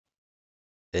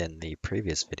In the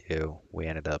previous video, we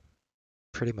ended up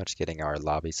pretty much getting our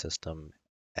lobby system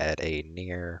at a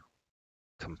near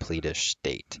complete-ish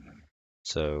state.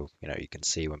 So, you can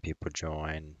see when people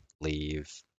join, leave,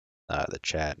 the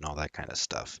chat, and all that kind of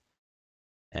stuff.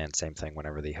 And same thing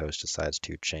whenever the host decides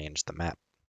to change the map,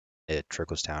 it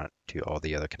trickles down to all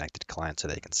the other connected clients so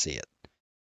they can see it.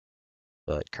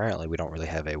 But currently, we don't really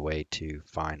have a way to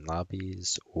find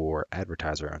lobbies or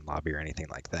advertise our own lobby or anything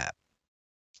like that.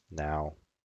 Now,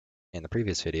 in the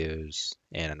previous videos,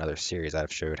 in another series,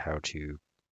 I've showed how to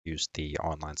use the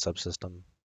online subsystem,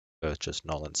 both just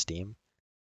null and Steam.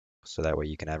 So that way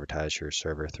you can advertise your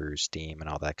server through Steam and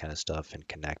all that kind of stuff and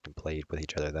connect and play with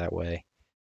each other that way.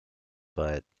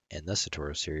 But in this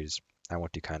tutorial series, I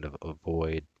want to kind of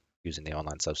avoid using the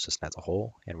online subsystem as a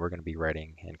whole, and we're going to be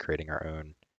writing and creating our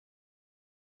own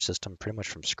system pretty much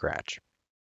from scratch.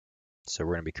 So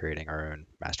we're going to be creating our own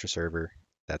master server.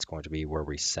 That's going to be where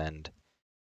we send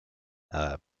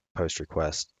post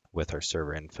requests with our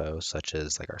server info, such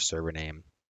as like our server name,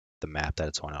 the map that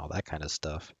it's on, all that kind of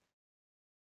stuff.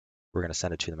 We're going to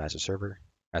send it to the master server.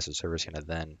 Master server is going to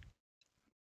then,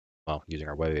 well, using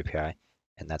our web API,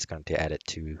 and that's going to add it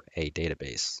to a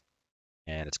database.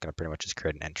 And it's going to pretty much just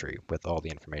create an entry with all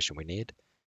the information we need.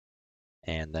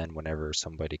 And then whenever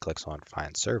somebody clicks on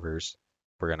find servers,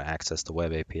 we're going to access the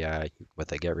web API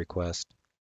with a GET request.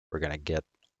 We're going to get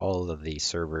all of the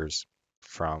servers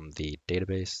from the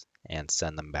database and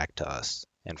send them back to us.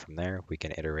 And from there, we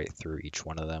can iterate through each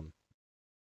one of them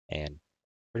and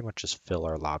pretty much just fill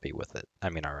our lobby with it.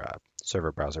 I mean, our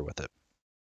server browser with it.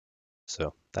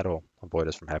 So that'll avoid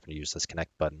us from having to use this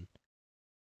connect button,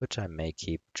 which I may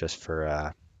keep just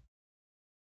for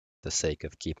the sake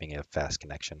of keeping a fast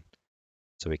connection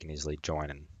so we can easily join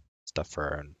and stuff for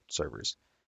our own servers.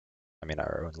 I mean,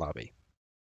 our own lobby.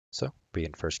 So we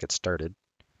can first get started.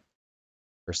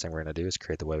 First thing we're going to do is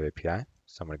create the web API.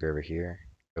 So I'm going to go over here,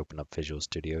 open up Visual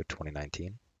Studio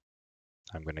 2019.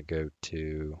 I'm going to go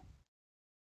to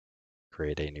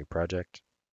create a new project.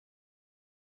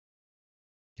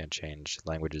 Again, change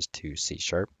languages to C#.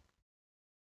 Set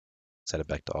it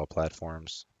back to all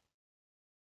platforms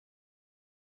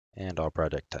and all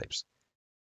project types.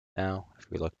 Now,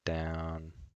 if we look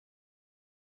down,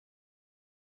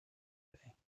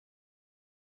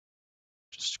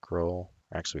 just scroll.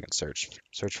 Actually, we can search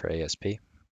for ASP.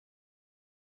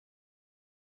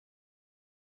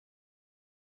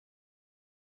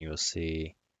 You will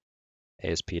see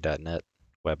ASP.NET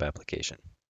Web Application.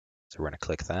 So we're going to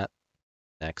click that.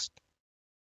 Next.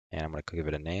 And I'm going to give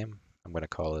it a name. I'm going to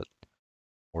call it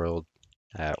World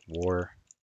at War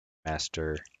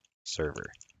Master Server.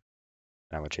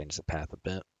 And I'm going to change the path a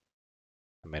bit.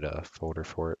 I made a folder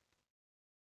for it.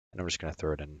 And I'm just going to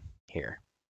throw it in here.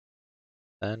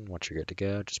 Then once you're good to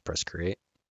go, just press create.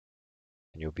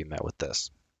 And you'll be met with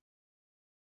this.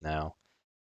 Now,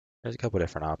 there's a couple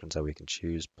different options that we can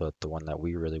choose, but the one that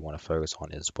we really want to focus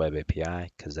on is Web API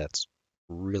because that's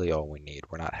really all we need.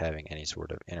 We're not having any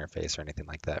sort of interface or anything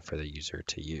like that for the user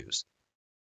to use.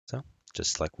 So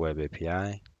just select Web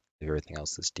API, leave everything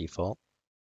else as default,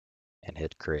 and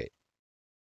hit create.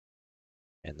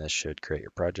 And this should create your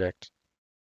project.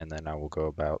 And then I will go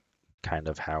about kind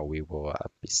of how we will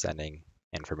be sending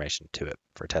information to it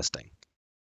for testing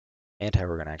and how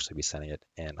we're going to actually be sending it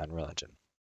in Unreal Engine.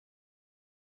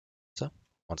 So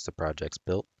once the project's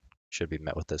built, should be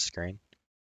met with this screen.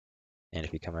 And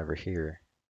if you come over here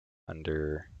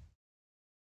under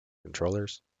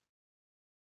controllers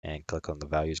and click on the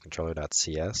values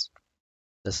controller.cs,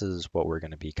 this is what we're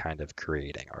going to be kind of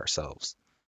creating ourselves.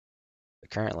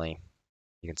 But currently,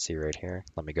 you can see right here,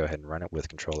 let me go ahead and run it with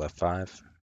Control F5,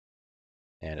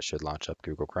 and it should launch up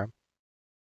Google Chrome.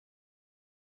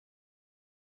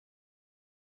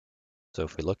 So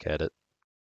if we look at it,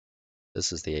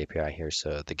 this is the API here.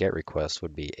 So the GET request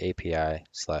would be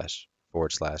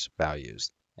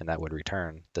API//values, and that would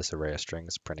return this array of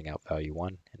strings printing out value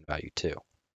 1 and value 2.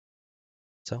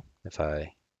 So if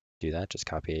I do that, just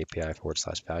copy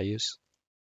API/values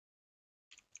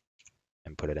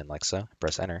and put it in like so,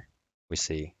 press enter, we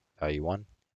see value 1,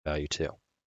 value 2.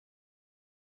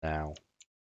 Now,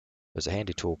 there's a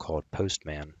handy tool called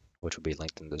Postman, which will be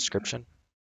linked in the description,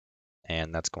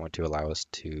 and that's going to allow us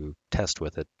to test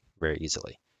with it very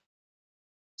easily.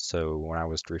 So when I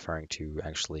was referring to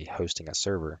actually hosting a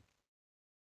server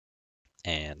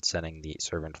and sending the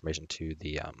server information to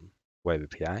the web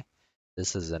API,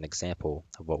 this is an example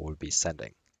of what we would be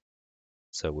sending.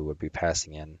 So we would be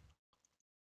passing in,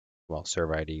 well,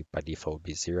 server ID by default would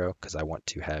be 0 because I want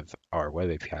to have our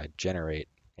web API generate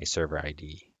a server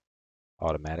ID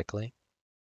automatically,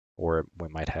 or we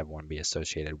might have one be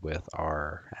associated with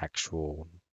our actual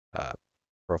uh,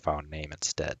 profile name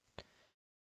instead.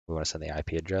 We want to send the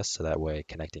IP address so that way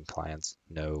connecting clients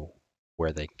know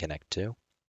where they can connect to. You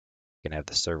can have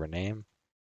the server name,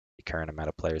 the current amount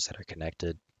of players that are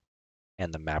connected,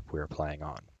 and the map we are playing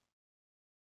on.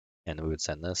 And we would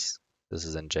send this. This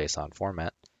is in JSON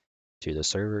format to the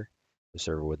server. The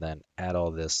server would then add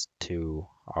all this to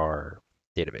our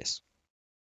database.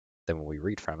 Then when we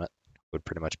read from it, would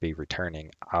pretty much be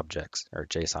returning objects or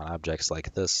JSON objects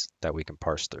like this that we can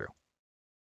parse through.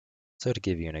 So to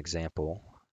give you an example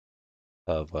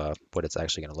of what it's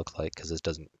actually going to look like, because this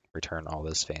doesn't return all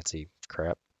this fancy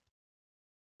crap,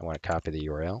 I want to copy the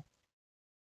URL,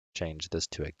 change this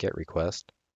to a GET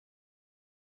request,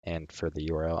 and for the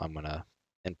URL, I'm going to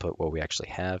input what we actually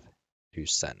have to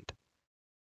send.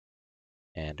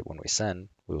 And when we send,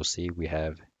 we will see we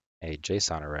have a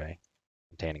JSON array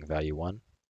containing value 1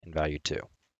 and value 2.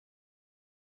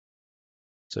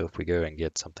 So if we go and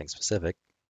get something specific,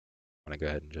 I'm going to go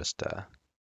ahead and just,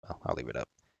 well, I'll leave it up.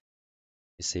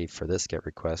 You see for this GET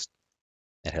request,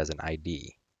 it has an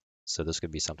ID. So this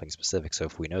could be something specific. So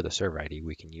if we know the server ID,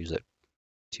 we can use it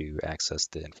to access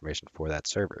the information for that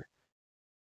server.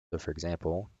 So for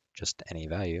example, just any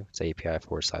value, say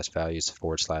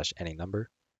API/values/ any number.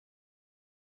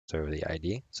 So the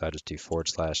ID, so I just do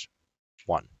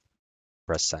 /1,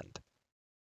 press send.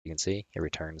 You can see it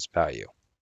returns value,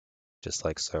 just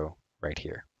like so right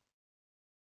here.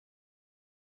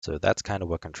 So that's kind of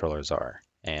what controllers are.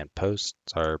 And posts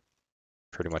are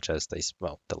pretty much as they,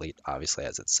 well, delete obviously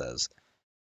as it says.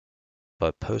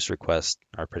 But post requests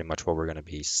are pretty much what we're going to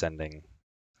be sending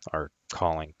or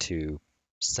calling to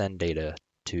send data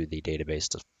to the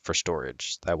database for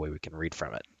storage. That way we can read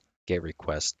from it. GET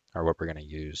requests are what we're going to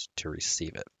use to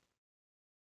receive it.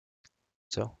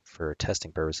 So for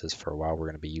testing purposes, for a while, we're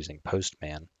going to be using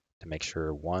Postman to make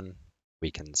sure, one,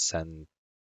 we can send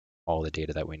all the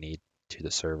data that we need to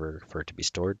the server for it to be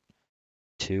stored.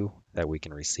 Two, that we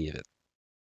can receive it.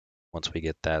 Once we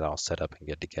get that all set up and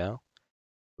good to go,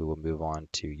 we will move on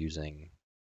to using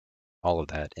all of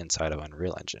that inside of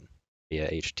Unreal Engine via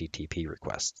HTTP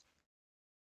requests.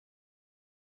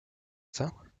 So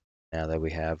now that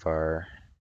we have our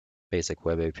basic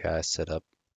web API set up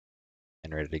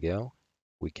and ready to go,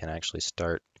 we can actually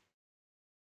start.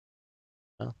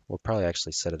 Well, we'll probably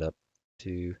actually set it up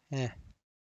to, I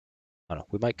don't know,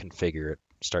 we might configure it,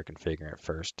 start configuring it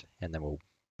first, and then we'll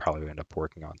probably end up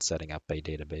working on setting up a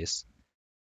database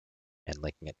and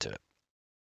linking it to it.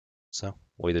 So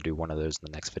we'll either do one of those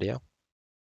in the next video.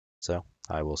 So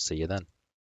I will see you then.